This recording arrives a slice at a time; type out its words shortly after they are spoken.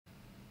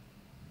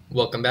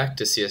Welcome back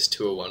to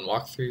CS201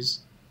 walkthroughs.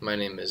 My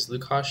name is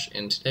Lukash,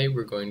 and today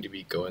we're going to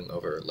be going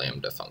over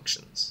Lambda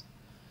functions.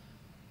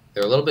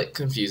 They're a little bit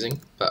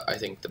confusing, but I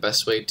think the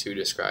best way to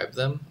describe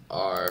them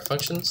are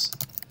functions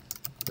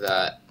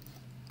that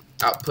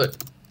output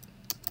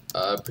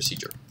a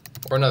procedure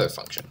or another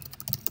function.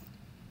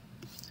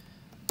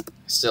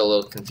 Still a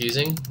little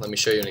confusing. Let me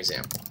show you an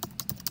example.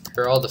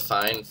 Here I'll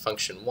define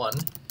function 1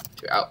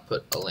 to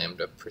output a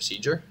Lambda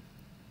procedure.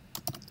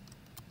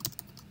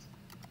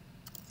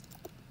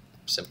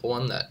 Simple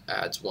one that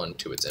adds 1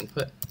 to its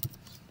input.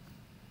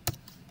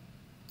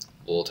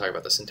 We'll talk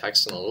about the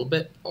syntax in a little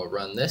bit. I'll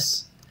run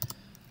this.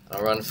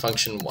 I'll run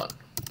function 1. What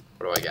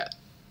do I get?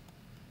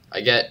 I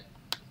get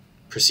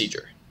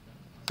procedure.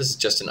 This is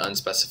just an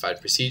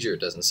unspecified procedure. It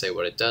doesn't say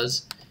what it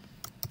does.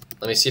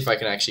 Let me see if I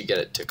can actually get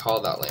it to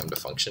call that Lambda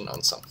function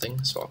on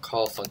something. So I'll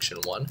call function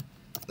 1,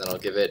 then I'll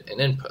give it an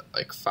input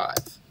like 5.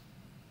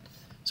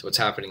 So what's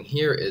happening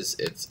here is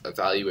it's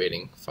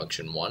evaluating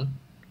function 1.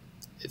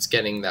 It's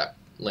getting that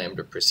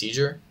Lambda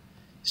procedure,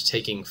 is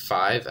taking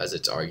 5 as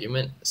its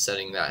argument,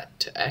 setting that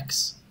to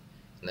x,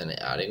 and then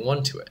adding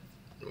 1 to it,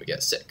 and we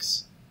get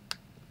 6.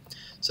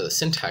 So the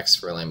syntax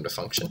for a Lambda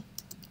function: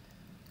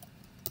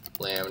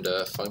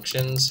 Lambda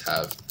functions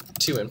have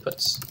 2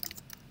 inputs.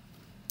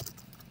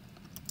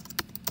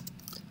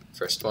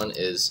 First one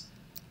is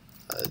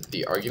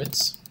the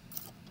arguments,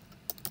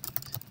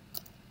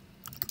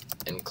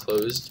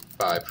 enclosed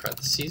by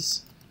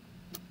parentheses.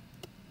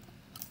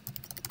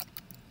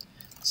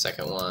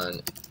 Second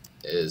one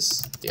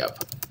is the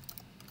output.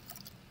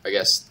 I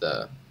guess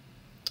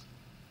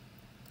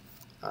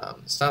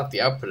it's not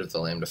the output of the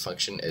Lambda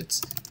function,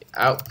 it's the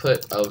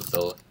output of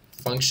the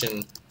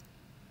function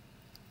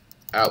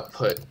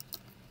output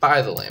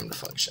by the Lambda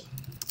function.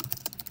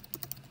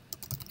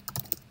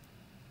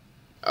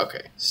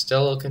 Okay,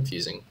 still a little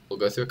confusing. We'll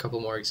go through a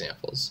couple more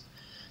examples.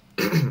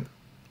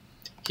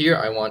 Here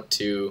I'm going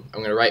to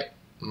write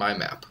my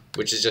map,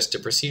 which is just a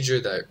procedure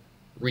that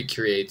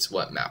recreates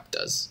what map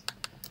does.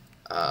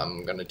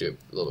 I'm going to do it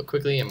a little bit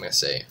quickly. I'm going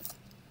to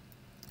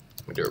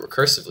do it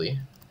recursively.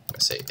 I'm going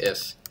to say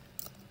if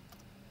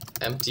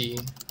empty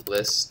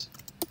list,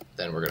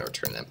 then we're going to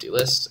return an empty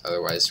list.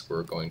 Otherwise,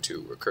 we're going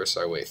to recurse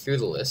our way through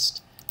the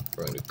list.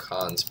 We're going to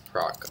cons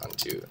proc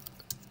onto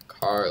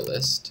car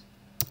list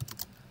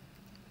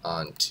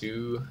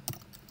onto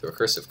the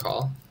recursive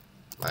call,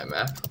 my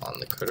map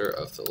on the cdr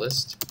of the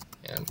list,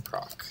 and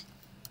proc.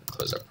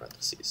 Close our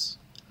parentheses.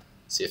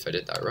 See if I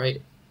did that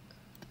right.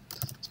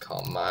 Let's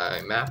call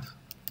my map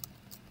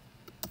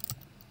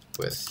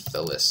with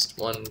the list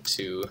 1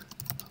 to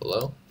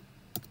hello,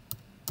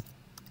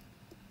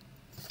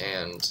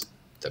 and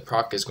the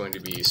proc is going to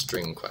be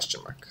string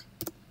question mark.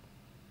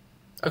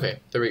 Okay,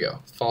 there we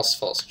go. False,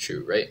 false,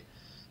 true, right?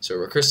 So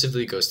it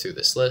recursively goes through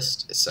this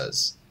list. It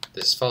says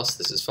this is false,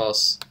 this is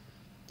false,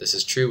 this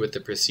is true with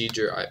the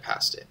procedure I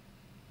passed it.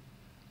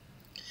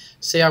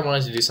 Say I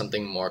wanted to do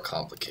something more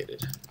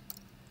complicated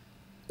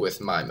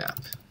with my map.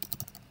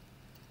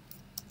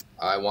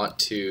 I want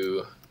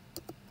to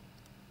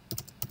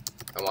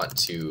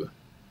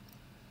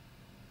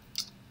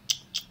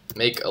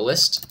make a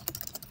list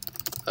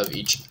of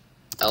each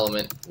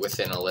element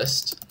within a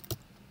list,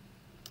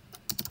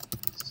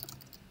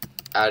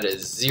 add a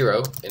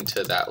 0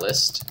 into that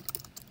list,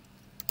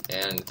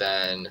 and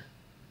then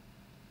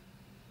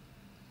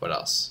what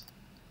else?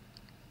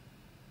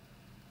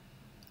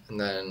 And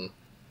then,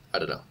 I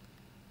don't know,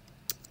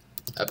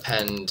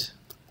 append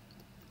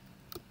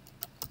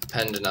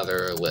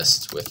another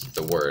list with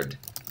the word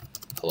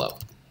hello.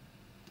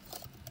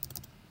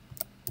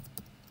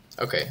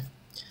 Okay,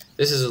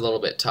 this is a little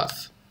bit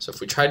tough. So if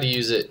we try to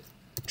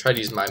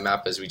use my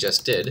map as we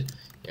just did,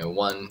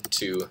 1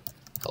 to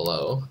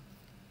hello,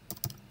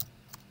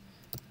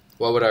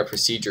 what would our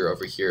procedure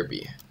over here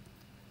be?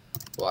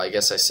 Well, I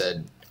guess I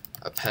said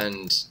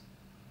append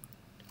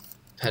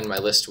my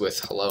list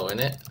with hello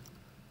in it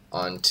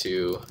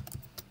onto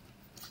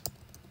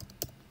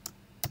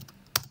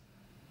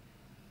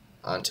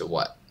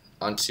what?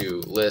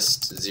 Onto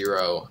list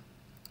 0.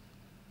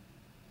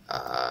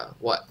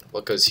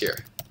 What goes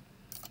here?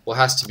 Well, it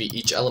has to be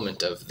each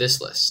element of this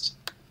list,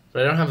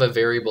 but I don't have a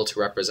variable to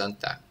represent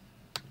that.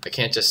 I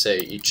can't just say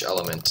each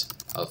element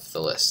of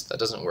the list. That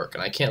doesn't work,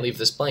 and I can't leave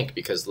this blank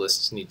because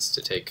list needs to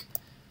take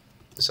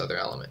this other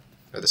element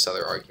or this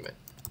other argument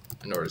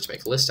in order to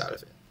make a list out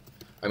of it.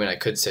 I mean, I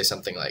could say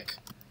something like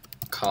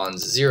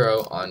cons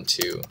 0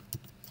 onto,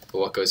 but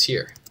what goes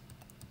here?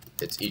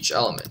 It's each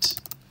element.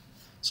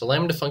 So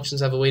Lambda functions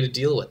have a way to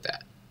deal with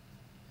that.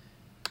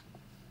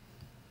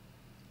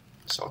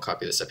 So I'll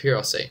copy this up here.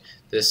 I'll say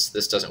this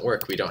doesn't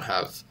work. We don't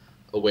have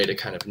a way to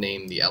kind of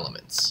name the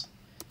elements.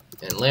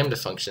 And Lambda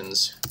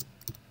functions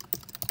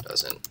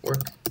doesn't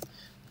work.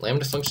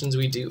 Lambda functions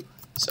we do.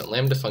 So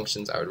Lambda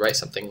functions, I would write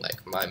something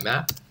like my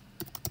map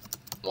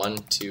 1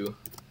 to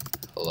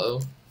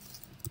hello.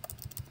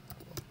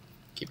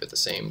 Keep it the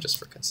same just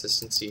for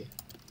consistency.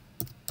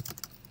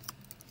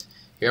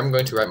 Here I'm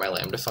going to write my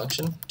Lambda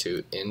function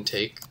to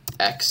intake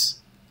x.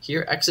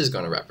 Here x is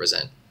going to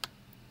represent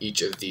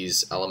each of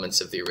these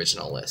elements of the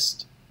original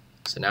list.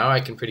 So now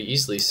I can pretty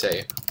easily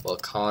say, well,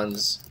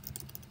 cons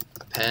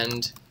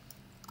append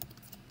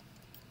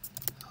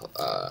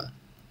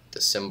the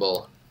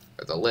symbol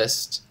or the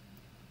list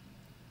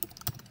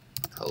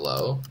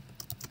hello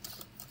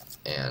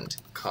and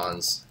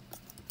cons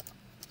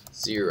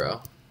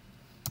 0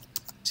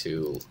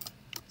 to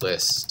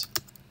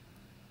list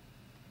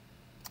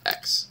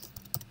x.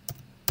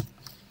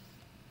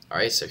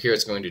 Alright, so here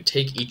it's going to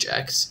take each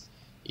x,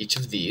 each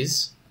of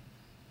these,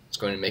 it's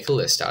going to make a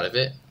list out of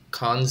it,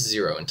 cons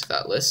 0 into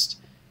that list,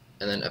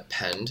 and then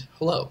append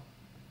hello.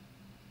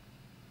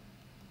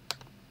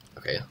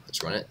 Okay,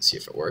 let's run it, see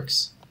if it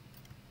works.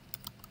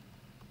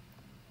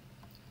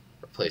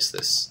 Replace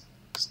this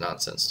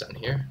nonsense down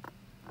here.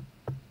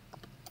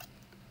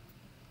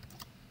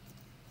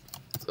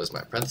 Close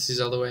my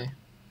parentheses all the way.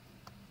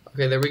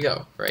 Okay, there we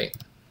go, right?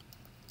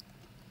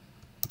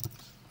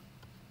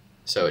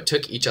 So it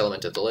took each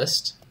element of the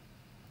list,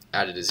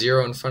 added a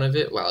 0 in front of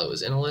it while it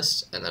was in a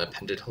list, and then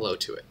appended hello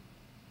to it.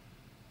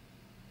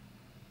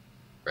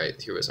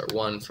 Right, here was our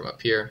 1 from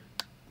up here,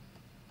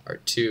 our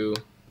 2,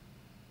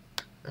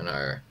 and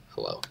our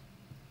hello.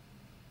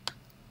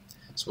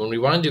 So when we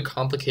want to do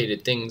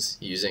complicated things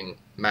using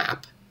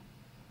map,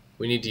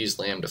 we need to use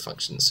Lambda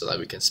functions so that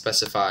we can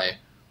specify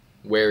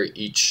where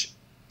each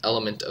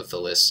element of the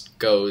list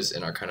goes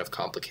in our kind of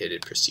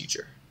complicated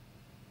procedure.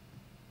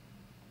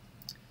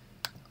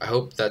 I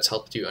hope that's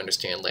helped you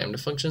understand Lambda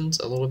functions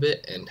a little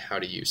bit and how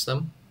to use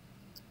them,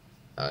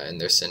 and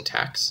their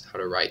syntax, how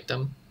to write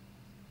them.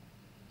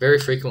 Very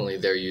frequently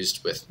they're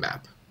used with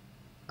map.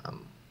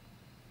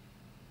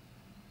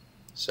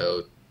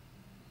 So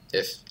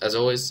as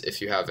always,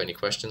 if you have any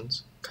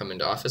questions, come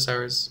into office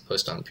hours,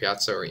 post on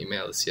Piazza, or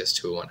email the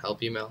CS201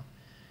 help email.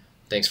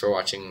 Thanks for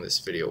watching this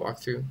video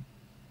walkthrough,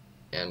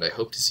 and I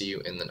hope to see you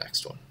in the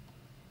next one.